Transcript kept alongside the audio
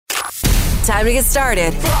Time to get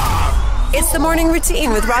started. It's the morning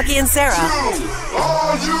routine with Rocki and Sarah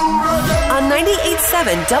on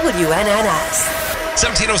 98.7 WNNS.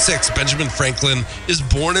 1706, Benjamin Franklin is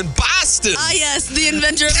born in Boston. Ah, yes, the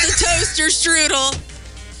inventor of the toaster strudel.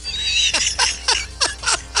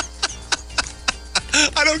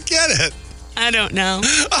 I don't get it. I don't know.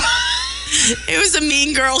 It was a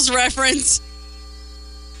Mean Girls reference.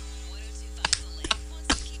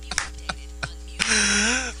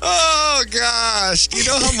 Oh, gosh. Do you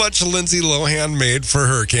know how much Lindsay Lohan made for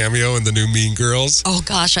her cameo in the new Mean Girls? Oh,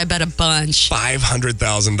 gosh, I bet a bunch.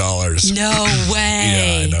 $500,000. No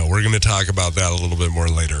way. Yeah, I know. We're going to talk about that a little bit more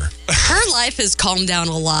later. Her life has calmed down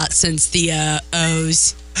a lot since the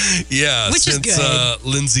O's. Yeah, which since is good.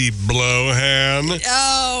 Lindsay Blowhan.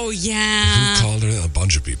 Oh, yeah. Who called her? A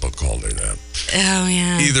bunch of people called her that. Oh,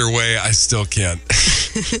 yeah. Either way, I still can't.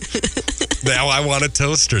 Now I want a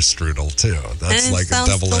toaster strudel, too. That's like a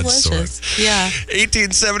double-edged sword. Yeah.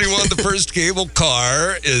 1871, the first cable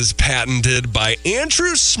car is patented by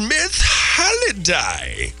Andrew Smith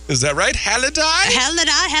Halliday. Is that right? Halliday?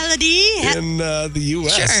 Halliday. In the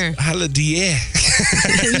U.S. Sure. Halliday. Yeah.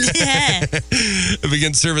 It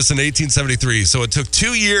began service in 1873, so it took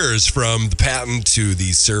 2 years from the patent to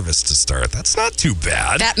the service to start. That's not too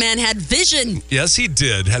bad. That man had vision. Yes, he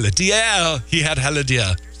did. Halliday. He had Halliday.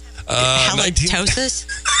 Halitosis?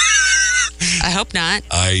 I hope not.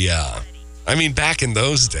 I mean, back in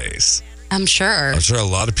those days, I'm sure. a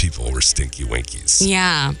lot of people were stinky winkies.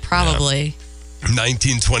 Yeah, probably. Yeah.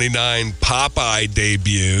 1929, Popeye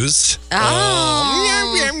debuts. Oh.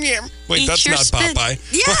 Yum, yum, yum. Wait, Eat that's your not Popeye.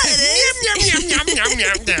 Yeah, it is. Yum, yum,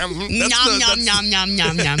 yum, yum,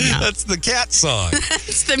 yum, yum. Nom. That's the cat song.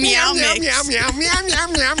 It's the meow mix. Yum, yum, yum,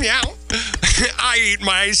 yum, yum, yum. I eat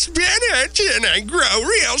my spinach and I grow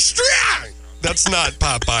real strong. That's not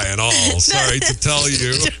Popeye at all. Sorry to tell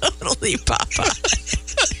you. Totally Popeye.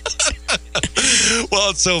 Well,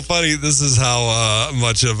 it's so funny. This is how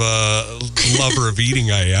much of a lover of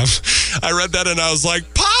eating I am. I read that and I was like,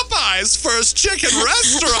 Popeye's first chicken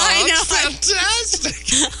restaurant. I know. Fantastic.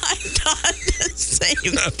 I thought the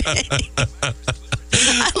same thing.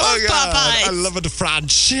 I love God. Popeyes. I love a fried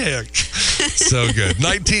chick. So good.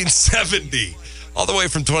 1970. All the way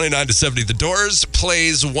from 29 to 70, The Doors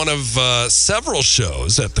plays one of several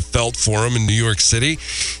shows at the Felt Forum in New York City.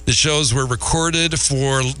 The shows were recorded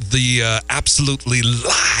for the Absolutely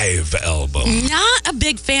Live album. Not a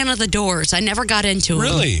big fan of The Doors. I never got into them.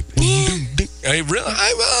 Really? Yeah.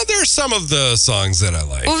 There's some of the songs that I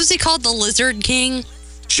like. What was he called? The Lizard King?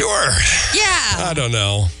 Sure. Yeah. I don't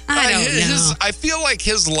know. I don't know. I feel like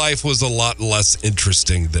his life was a lot less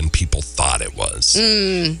interesting than people thought it was.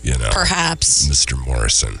 You know, Perhaps. Mr.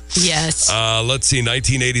 Morrison. Yes. Let's see.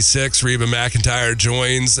 1986, Reba McEntire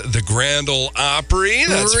joins the Grand Ole Opry.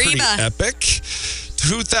 That's pretty Reba. epic.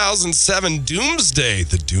 2007, Doomsday,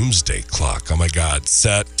 the Doomsday Clock, oh my God,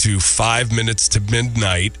 set to 5 minutes to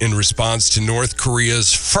midnight in response to North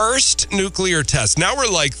Korea's first nuclear test. Now we're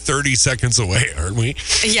like 30 seconds away, aren't we?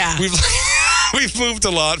 Yeah. We've moved a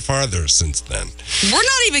lot farther since then. We're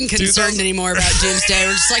not even concerned anymore about Doomsday.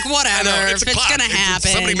 We're just like, whatever. I know, if it's going to happen.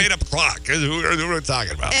 Somebody made up a clock. Who are we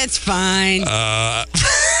talking about? It's fine.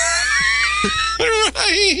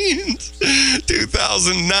 Right.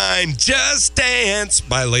 2009, Just Dance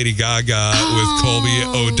by Lady Gaga with Colby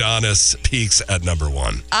O'Donis peaks at number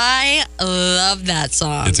 1. I love that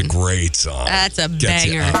song. It's a great song. That's a Gets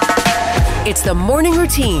you banger. up. It's the morning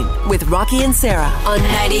routine with Rocki and Sarah on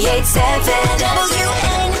 98.7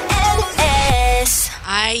 WNNS.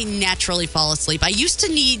 I naturally fall asleep. I used to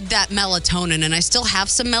need that melatonin, and I still have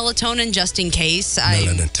some melatonin just in case.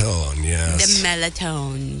 Melatonin, yes. The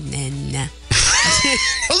melatonin.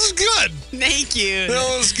 That was good. Thank you.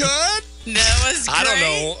 That was good. That was great. I don't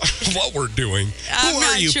know what we're doing. I'm Who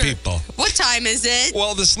are not you sure. people? What time is it?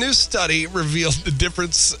 Well, this new study revealed the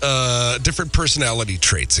different personality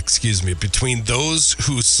traits, between those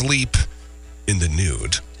who sleep in the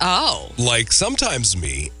nude, Oh. like sometimes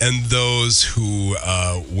me, and those who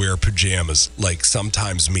wear pajamas, like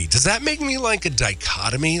sometimes me. Does that make me like a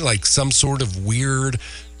dichotomy, like some sort of weird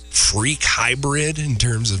freak hybrid in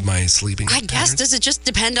terms of my sleeping I guess. patterns? Does it just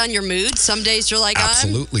depend on your mood? Some days you're like,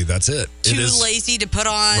 Absolutely, that's it. I'm It too is. lazy to put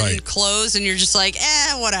on Right. clothes, and you're just like,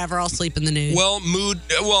 whatever, I'll sleep in the nude. Well,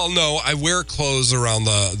 no, I wear clothes around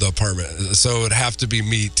the apartment, so it'd have to be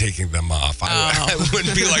me taking them off. I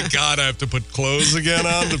wouldn't be like, God, I have to put clothes again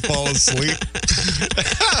on to fall asleep.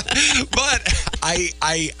 But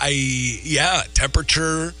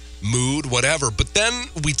temperature, mood, whatever. But then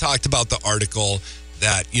we talked about the article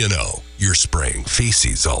that, you're spraying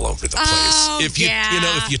feces all over the place. Oh, if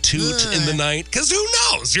you toot in the night, because who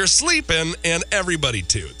knows? You're sleeping and everybody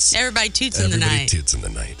toots. Everybody toots in the night. Everybody toots in the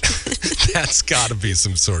night. That's got to be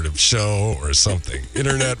some sort of show or something.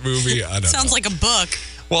 Internet movie, I don't know. Sounds like a book.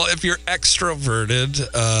 Well, if you're extroverted,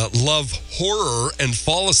 love horror, and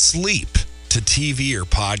fall asleep to TV or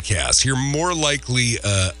podcasts, you're more likely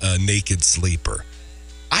a naked sleeper.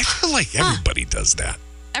 I feel like everybody does that.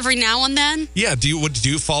 Every now and then? Yeah. Do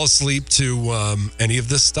you fall asleep to any of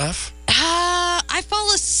this stuff? I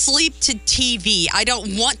fall asleep to TV. I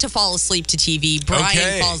don't want to fall asleep to TV.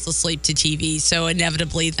 Brian falls asleep to TV, so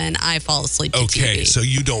inevitably then I fall asleep to TV. Okay, so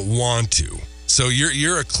you don't want to. So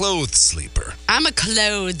you're a clothed sleeper. I'm a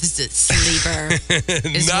clothed sleeper.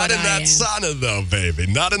 Not in that sauna, though, baby.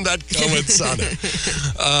 Not in that cold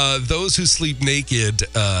sauna. Those who sleep naked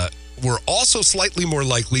were also slightly more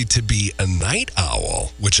likely to be a night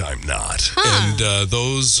owl, which I'm not. And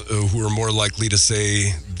those who are more likely to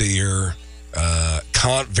say they're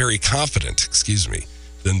very confident,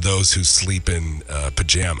 than those who sleep in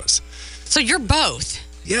pajamas. So you're both.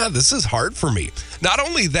 Yeah, this is hard for me. Not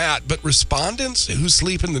only that, but respondents who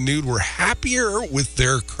sleep in the nude were happier with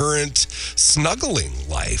their current snuggling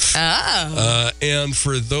life. Oh. And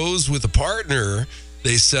for those with a partner,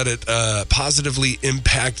 they said it positively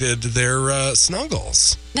impacted their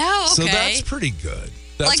snuggles. No, okay. So that's pretty good.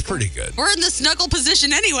 That's pretty good. We're in the snuggle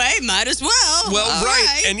position anyway. Might as well. Well, all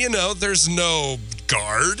right. And, there's no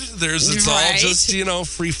guard. It's all just,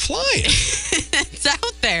 free flying. It's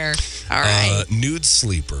out there. All right. Nude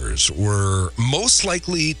sleepers were most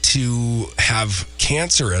likely to have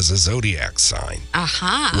Cancer as a zodiac sign.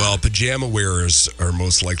 Well, pajama wearers are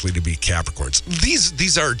most likely to be Capricorns.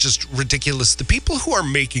 These are just ridiculous. The people who are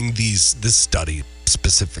making this study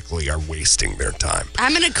specifically are wasting their time.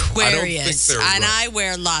 I'm an Aquarius, I don't think they're and right. I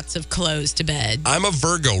wear lots of clothes to bed. I'm a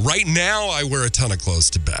Virgo. Right now, I wear a ton of clothes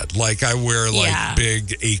to bed. Like, I wear,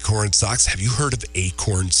 big acorn socks. Have you heard of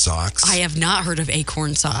acorn socks? I have not heard of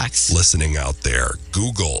acorn socks. Listening out there,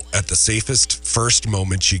 Google at the safest first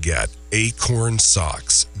moment you get, acorn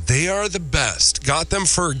socks. They are the best. Got them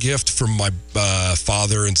for a gift from my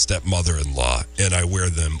father and stepmother-in-law, and I wear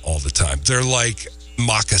them all the time. They're like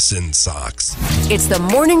moccasin socks. It's the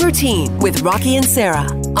morning routine with Rocki and Sarah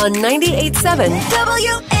on 98.7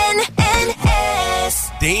 WNNS.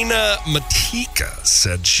 Dana Matika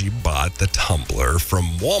said she bought the tumbler from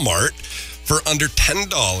Walmart for under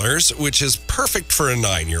 $10, which is perfect for a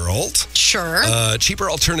 9-year-old. Sure. Cheaper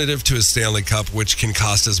alternative to a Stanley Cup, which can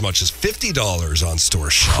cost as much as $50 on store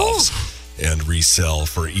shelves. And resell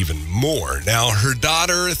for even more. Now, her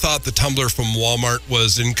daughter thought the tumbler from Walmart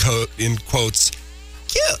was, in quotes,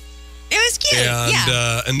 cute. It was cute,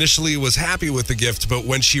 and initially was happy with the gift, but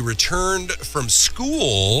when she returned from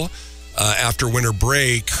school after winter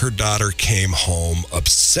break, her daughter came home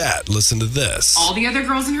upset. Listen to this. All the other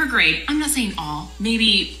girls in her grade, I'm not saying all,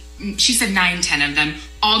 maybe she said 9, 10 of them,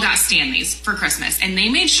 all got Stanleys for Christmas. And they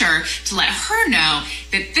made sure to let her know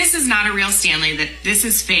that this is not a real Stanley, that this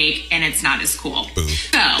is fake, and it's not as cool. Boo.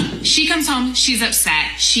 So she comes home, she's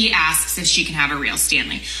upset. She asks if she can have a real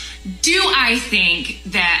Stanley. Do I think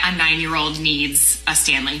that a 9-year-old needs a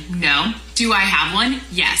Stanley? No. Do I have one?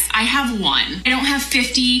 Yes, I have one. I don't have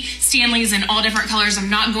 50 Stanleys in all different colors.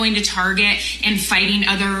 I'm not going to Target and fighting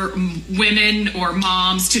other women or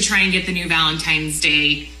moms to try and get the new Valentine's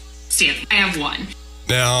Day Stanley. I have one.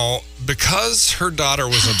 Now, because her daughter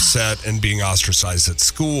was upset and being ostracized at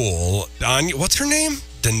school, what's her name?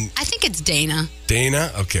 I think it's Dana.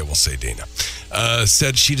 Dana? Okay, we'll say Dana.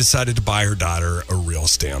 Said she decided to buy her daughter a real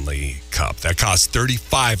Stanley Cup. That cost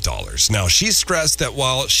 $35. Now, she stressed that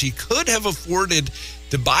while she could have afforded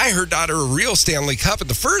to buy her daughter a real Stanley Cup in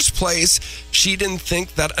the first place, she didn't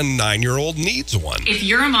think that a 9-year-old needs one. If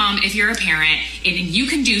you're a mom, if you're a parent, and you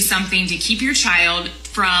can do something to keep your child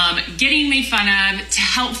from getting made fun of, to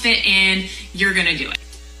help fit in, you're going to do it.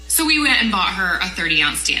 So we went and bought her a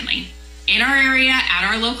 30-ounce Stanley. In our area, at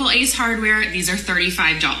our local Ace Hardware, these are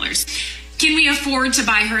 $35. Can we afford to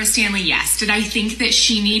buy her a Stanley? Yes. Did I think that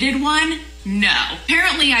she needed one? No.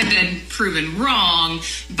 Apparently, I've been proven wrong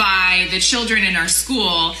by the children in our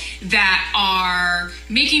school that are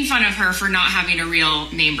making fun of her for not having a real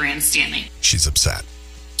name brand Stanley. She's upset.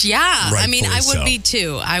 Yeah, I mean, I Rightfully would be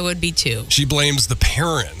too. I would be too. She blames the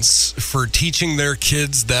parents for teaching their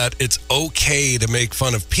kids that it's okay to make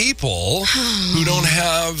fun of people who don't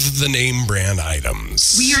have the name brand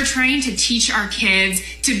items. We are trying to teach our kids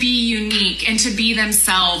to be unique and to be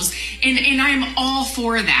themselves, and I'm all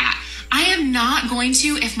for that. I am not going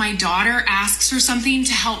to, if my daughter asks for something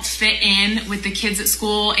to help fit in with the kids at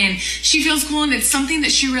school and she feels cool and it's something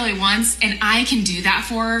that she really wants and I can do that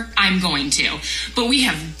for her, I'm going to. But we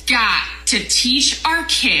have got to teach our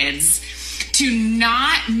kids to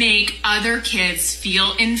not make other kids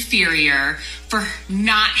feel inferior for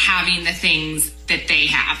not having the things that they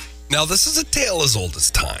have. Now, this is a tale as old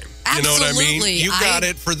as time. You know what I mean? Absolutely. You got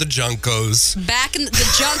it for the Junkos. Back in the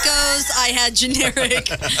Junkos, I had generic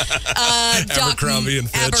Abercrombie and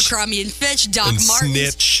Fitch. Abercrombie and Fitch, Doc And Martens.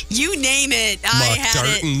 Snitch. You name it, I Mock had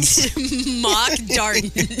Dartons. it. Mock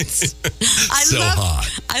Dartons.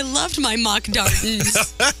 Hot. I loved my Mock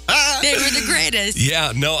Dartons. They were the greatest.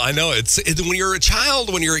 Yeah, no, I know. When you're a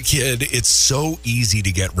child, when you're a kid, it's so easy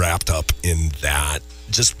to get wrapped up in that.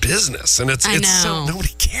 Just business, and it's so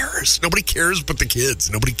nobody cares. Nobody cares but the kids.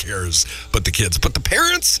 Nobody cares but the kids. But the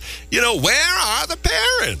parents, where are the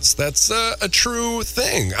parents? That's a true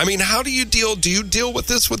thing. I mean, how do you deal with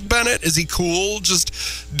this with Bennett? Is he cool just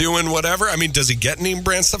doing whatever? I mean, does he get name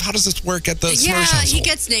brand stuff? How does this work at the Smurfs household? He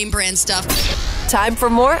gets name brand stuff. Time for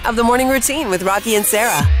more of the morning routine with Rocki and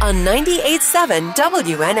Sarah on 98.7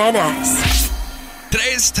 WNNS.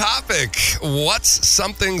 Today's topic: what's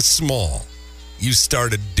something small you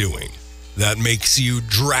started doing that makes you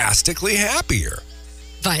drastically happier?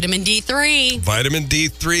 Vitamin D3. Vitamin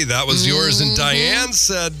D3, that was yours. And Diane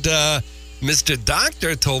said, Mr.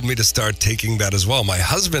 Doctor told me to start taking that as well. My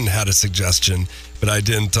husband had a suggestion, but I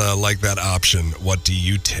didn't like that option. What do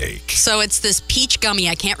you take? So it's this peach gummy.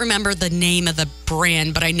 I can't remember the name of the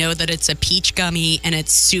brand, but I know that it's a peach gummy and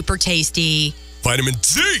it's super tasty. Vitamin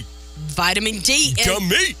D. Vitamin D.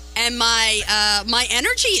 Gummy. And my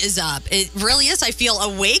energy is up. It really is. I feel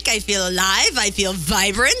awake. I feel alive. I feel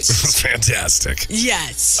vibrant. Fantastic.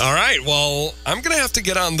 Yes. All right. Well, I'm going to have to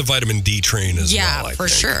get on the vitamin D train as well. Yeah, for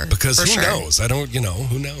sure. Because who knows?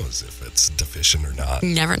 Who knows if it's deficient or not.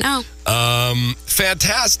 Never know.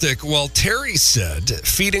 Fantastic. Well, Terry said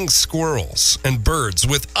feeding squirrels and birds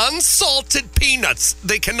with unsalted peanuts.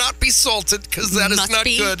 They cannot be salted because that is not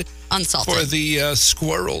good. Unsalted. For the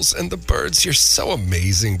squirrels and the birds. You're so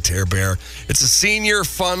amazing, Tear Bear. It's a senior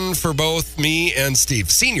fun for both me and Steve.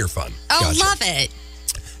 Senior fun. Oh, Gotcha. Love it.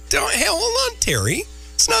 Hey, hold on, Terry.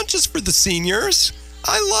 It's not just for the seniors.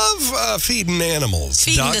 I love feeding animals.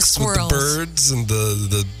 Feeding Ducks the squirrels. with the birds and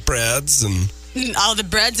the breads and... All the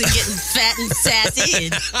breads and getting fat and sassy.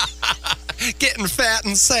 Getting fat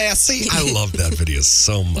and sassy. I love that video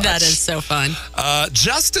so much. That is so fun.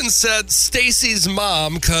 Justin said Stacy's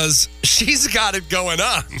mom because she's got it going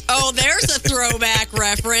on. Oh, there's a throwback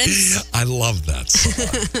reference. I love that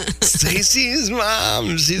song. Stacy's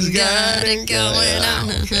mom, she's got it going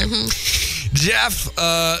on. Okay. Jeff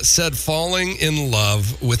said falling in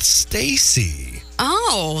love with Stacy.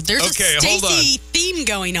 Oh, there's a hold on. Stacy theme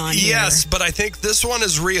going on here. Yes, but I think this one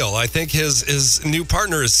is real. I think his new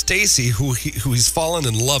partner is Stacy, who he's fallen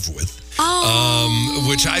in love with. Oh.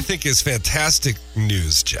 Which I think is fantastic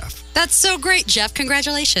news, Jeff. That's so great, Jeff.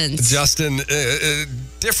 Congratulations. Justin,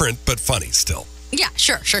 different but funny still. Yeah,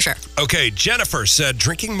 sure. Okay, Jennifer said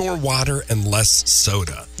drinking more water and less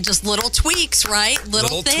soda. Just little tweaks, right?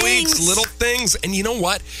 Little things. And you know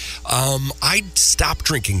what? I stopped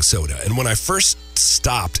drinking soda. And when I first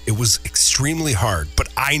stopped, it was extremely hard. But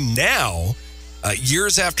I now,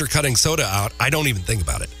 years after cutting soda out, I don't even think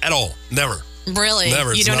about it at all. Never. Really?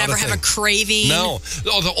 Never. You don't ever have a craving? No.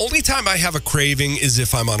 The only time I have a craving is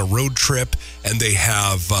if I'm on a road trip and they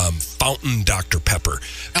have fountain Dr. Pepper.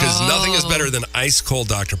 Because nothing is better than ice cold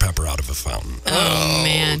Dr. Pepper out of a fountain. Oh,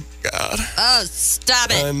 man. God. Oh,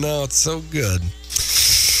 stop it. I know. It's so good.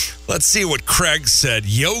 Let's see what Craig said.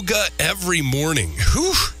 Yoga every morning.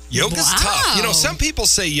 Whew. Yoga's tough. Some people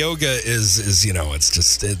say yoga is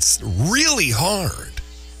it's really hard.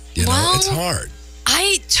 It's hard.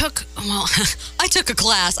 I took a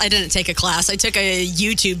class. I didn't take a class. I took a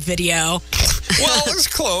YouTube video. Well, it was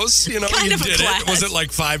close. You kind of a class. It. Was it like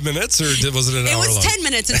 5 minutes or was it an hour long? It was 10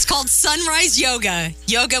 minutes. It's called Sunrise Yoga.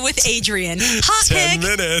 Yoga with Adrian. Hot 10 pick.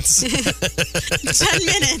 minutes. 10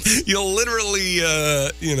 minutes. You'll literally,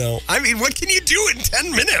 what can you do in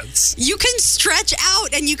 10 minutes? You can stretch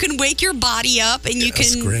out and you can wake your body up and you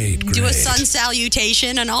can do a sun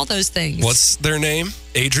salutation and all those things. What's their name?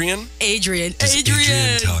 Adrian? Does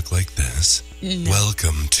Adrian talk like this? No.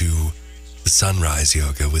 Welcome to the Sunrise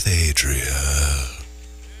Yoga with Adrian.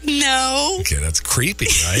 No. Okay, that's creepy,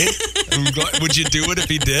 right? Would you do it if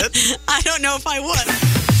he did? I don't know if I would.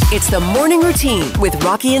 It's the morning routine with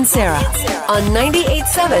Rocki and Sarah on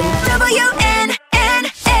 98.7 WNNS.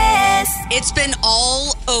 It's been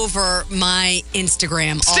all over my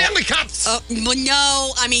Instagram. Stanley Cups! Well,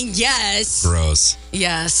 no, I mean, yes. Gross.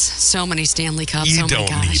 Yes, so many Stanley Cups. You oh don't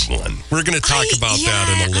my gosh. need one. We're going to talk about that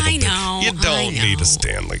in a little bit. You don't need a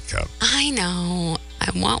Stanley Cup. I know. I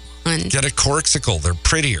want one. Get a Corksicle. They're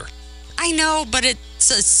prettier. I know, but it's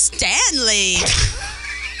a Stanley.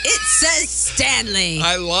 It says Stanley.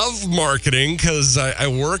 I love marketing because I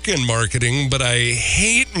work in marketing, but I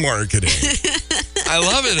hate marketing. I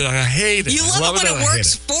love it and I hate it. You love it when it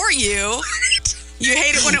works for you. You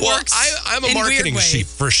hate it when it works. I'm a marketing sheep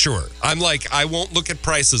for sure. I'm like, I won't look at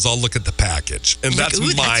prices. I'll look at the package. And that's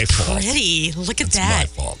my fault. Pretty. Look at that's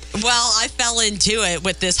that. My fault. Well, I fell into it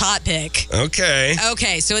with this hot pick. Okay.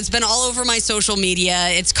 Okay, so it's been all over my social media.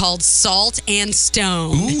 It's called Salt and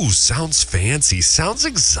Stone. Ooh, sounds fancy. Sounds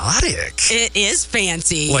exotic. It is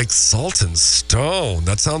fancy. Like Salt and Stone.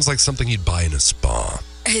 That sounds like something you'd buy in a spa.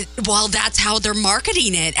 Well, that's how they're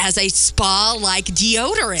marketing it, as a spa-like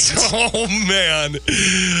deodorant. Oh, man.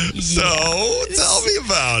 So, tell me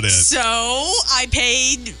about it. So, I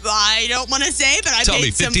paid, I don't want to say, but I tell paid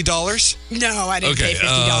me, $50? No, I didn't pay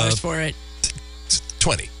 $50 for it.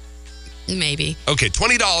 20 Maybe. Okay,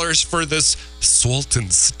 $20 for this Salt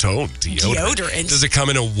and Stone deodorant. Does it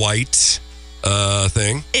come in a white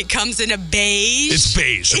thing? It comes in a beige. It's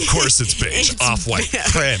beige. Of course it's beige. Off-white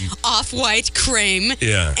creme. Off-white cream.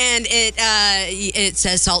 Yeah. And it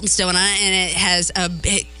says Salt and Stone on it, and it has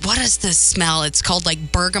what is the smell? It's called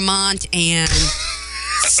like bergamot and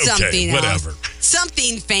something whatever. else.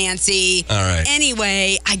 Something fancy. All right.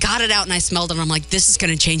 Anyway, I got it out and I smelled it. And I'm like, this is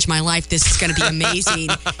going to change my life. This is going to be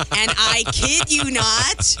amazing. And I kid you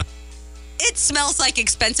not, it smells like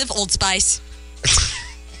expensive Old Spice.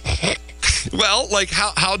 Well, like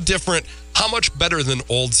how different, how much better than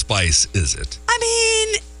Old Spice is it? I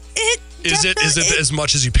mean, Is it as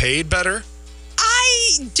much as you paid better?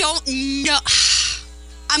 I don't know.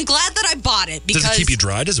 I'm glad that I bought it because... Does it keep you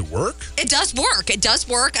dry? Does it work? It does work. It does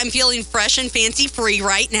work. I'm feeling fresh and fancy free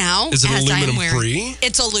right now. Is it aluminum free?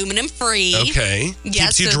 It's aluminum free. Okay.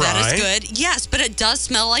 Yes, Keeps you dry. That is good. Yes, but it does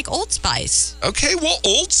smell like Old Spice. Okay, well,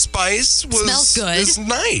 Old Spice smells good. Is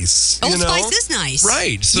nice. Old Spice is nice.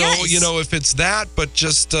 Right. So, yes. If it's that, but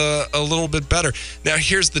just a little bit better. Now,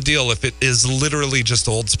 here's the deal. If it is literally just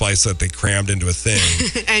Old Spice that they crammed into a thing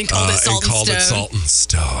and called it Salt and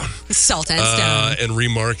Stone. Salt and Stone. And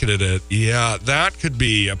remarketed it. Yeah, that could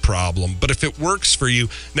be a problem. But if it works for you,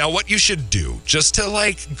 now what you should do, just to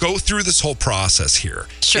go through this whole process here,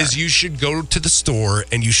 is you should go to the store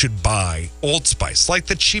and you should buy Old Spice, like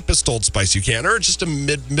the cheapest Old Spice you can, or just a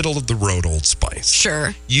middle of the road Old Spice.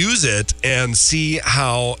 Sure. Use it and see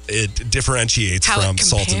how it differentiates from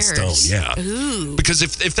Salt and Stone. Yeah. Ooh. Because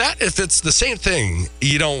if it's the same thing,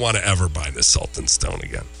 you don't want to ever buy this Salt and Stone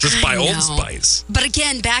again. Just buy Old Spice. But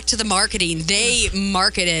again, back to the marketing. They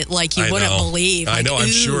market it like you wouldn't believe. I know, I'm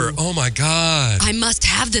sure. Oh my God. I must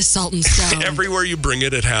have this Salt and Stone. Everywhere you bring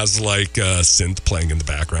it, it has like a synth playing in the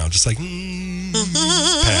background, just like pad.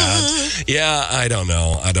 Yeah, I don't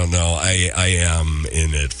know. I am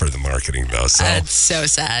in it for the marketing though. So that's so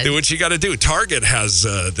sad. Do what you got to do. Target has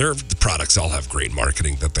their products all have great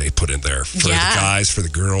marketing that they put in there for the guys, for the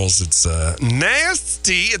girls. It's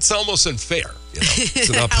nasty. It's almost unfair. It's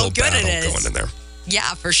an uphill battle going in there.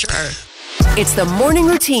 Yeah, for sure. It's the morning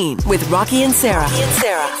routine with Rocki and Sarah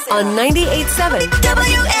on 98.7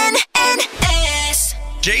 WNNS.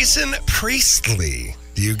 Jason Priestley.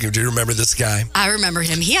 Do you remember this guy? I remember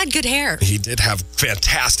him. He had good hair. He did have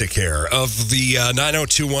fantastic hair. Of the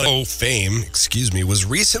 90210 fame, was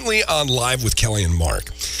recently on Live with Kelly and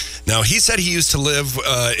Mark. Now, he said he used to live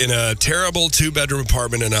in a terrible 2-bedroom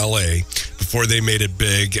apartment in L.A. before they made it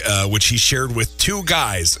big, which he shared with 2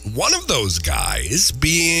 guys. One of those guys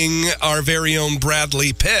being our very own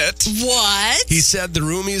Bradley Pitt. What? He said the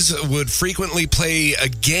roomies would frequently play a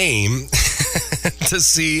game to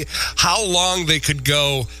see how long they could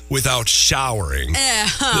go without showering.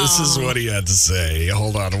 This is what he had to say.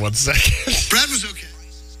 Hold on 1 second. Brad was okay.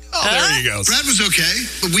 Oh, there you go. Brad was okay,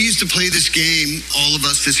 but we used to play this game, all of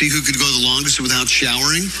us, to see who could go the longest without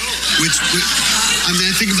showering. I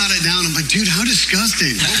think about it now, and I'm like, dude, how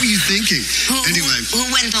disgusting. What were you thinking? Anyway. Who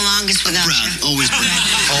went the longest without Brad. Always Brad.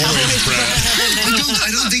 Always Brad.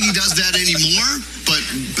 I don't think he does that anymore, but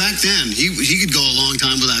back then, he could go a long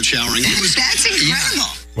time without showering. That's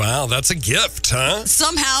incredible. Wow, that's a gift, huh?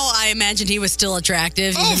 Somehow, I imagine he was still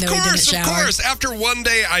attractive, even though he didn't shower. Of course. After one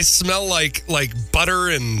day, I smell like butter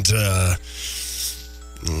and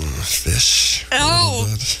fish. Oh,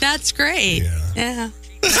 that's great. Yeah.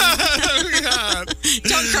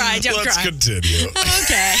 Don't cry. Let's continue.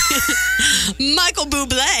 Okay. Michael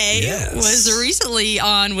Bublé was recently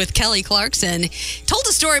on with Kelly Clarkson. Told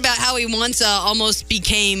a story about how he once almost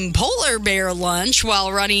became polar bear lunch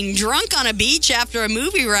while running drunk on a beach after a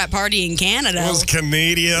movie wrap party in Canada. Those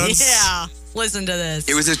Canadians. Yeah. Listen to this.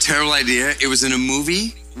 It was a terrible idea. It was in a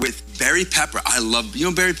movie with Barry Pepper. I love,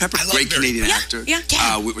 Barry Pepper? Great Canadian actor. Yeah.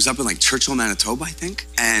 It was up in Churchill, Manitoba, I think.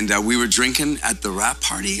 And we were drinking at the wrap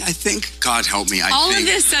party, I think. God help me, All of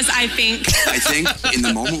this says I think. I think in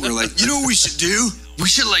the moment we were like, you know what we should do? We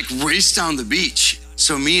should race down the beach.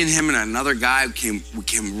 So me and him and another guy came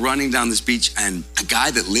running down this beach, and a guy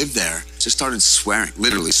that lived there just started swearing,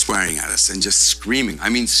 literally swearing at us and just screaming. I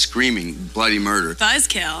mean, screaming bloody murder.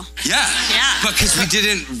 Buzzkill. Yeah. Because we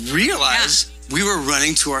didn't realize we were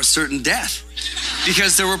running to our certain death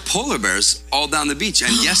because there were polar bears all down the beach.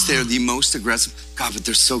 And yes, they're the most aggressive. God, but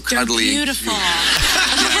they're so cuddly. They're beautiful.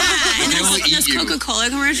 And they will eat those you. Coca-Cola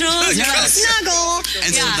commercials. Yes. Snuggle.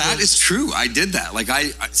 And so that is true. I did that.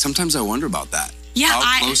 I sometimes I wonder about that. Yeah,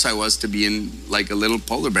 how close I was to being a little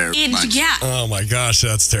polar bear. Bunch. Yeah. Oh my gosh,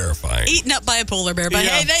 that's terrifying. Eaten up by a polar bear, but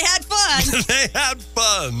hey, they had fun. They had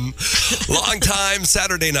fun. Longtime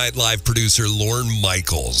Saturday Night Live producer Lorne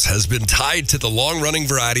Michaels has been tied to the long-running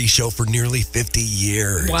variety show for nearly 50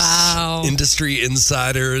 years. Wow. Industry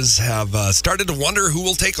insiders have started to wonder who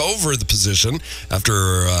will take over the position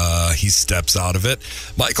after he steps out of it.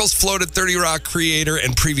 Michaels floated 30 Rock creator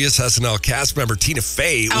and previous SNL cast member Tina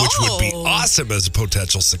Fey, which would be awesome as a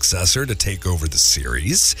potential successor to take over the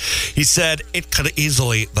series. He said it could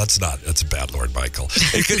easily, that's a bad Lord Michael.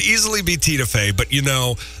 It could easily be Tina Fey, but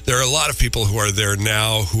there are a lot of people who are there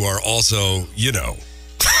now who are also,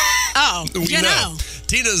 Oh, you know.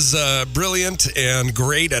 Tina's brilliant and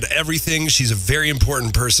great at everything. She's a very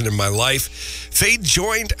important person in my life. Faye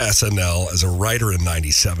joined SNL as a writer in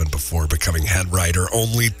 97 before becoming head writer.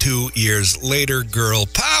 Only 2 years later, girl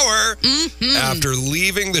power. Mm-hmm. After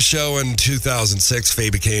leaving the show in 2006, Faye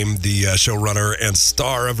became the showrunner and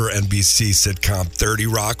star of her NBC sitcom 30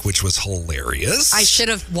 Rock, which was hilarious. I should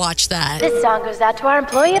have watched that. This song goes out to our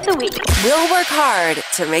employee of the week. We'll work hard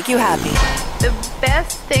to make you happy. The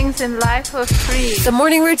best things in life are free. The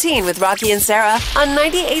Morning Routine with Rocki and Sarah on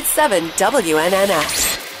 98.7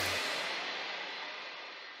 WNNX.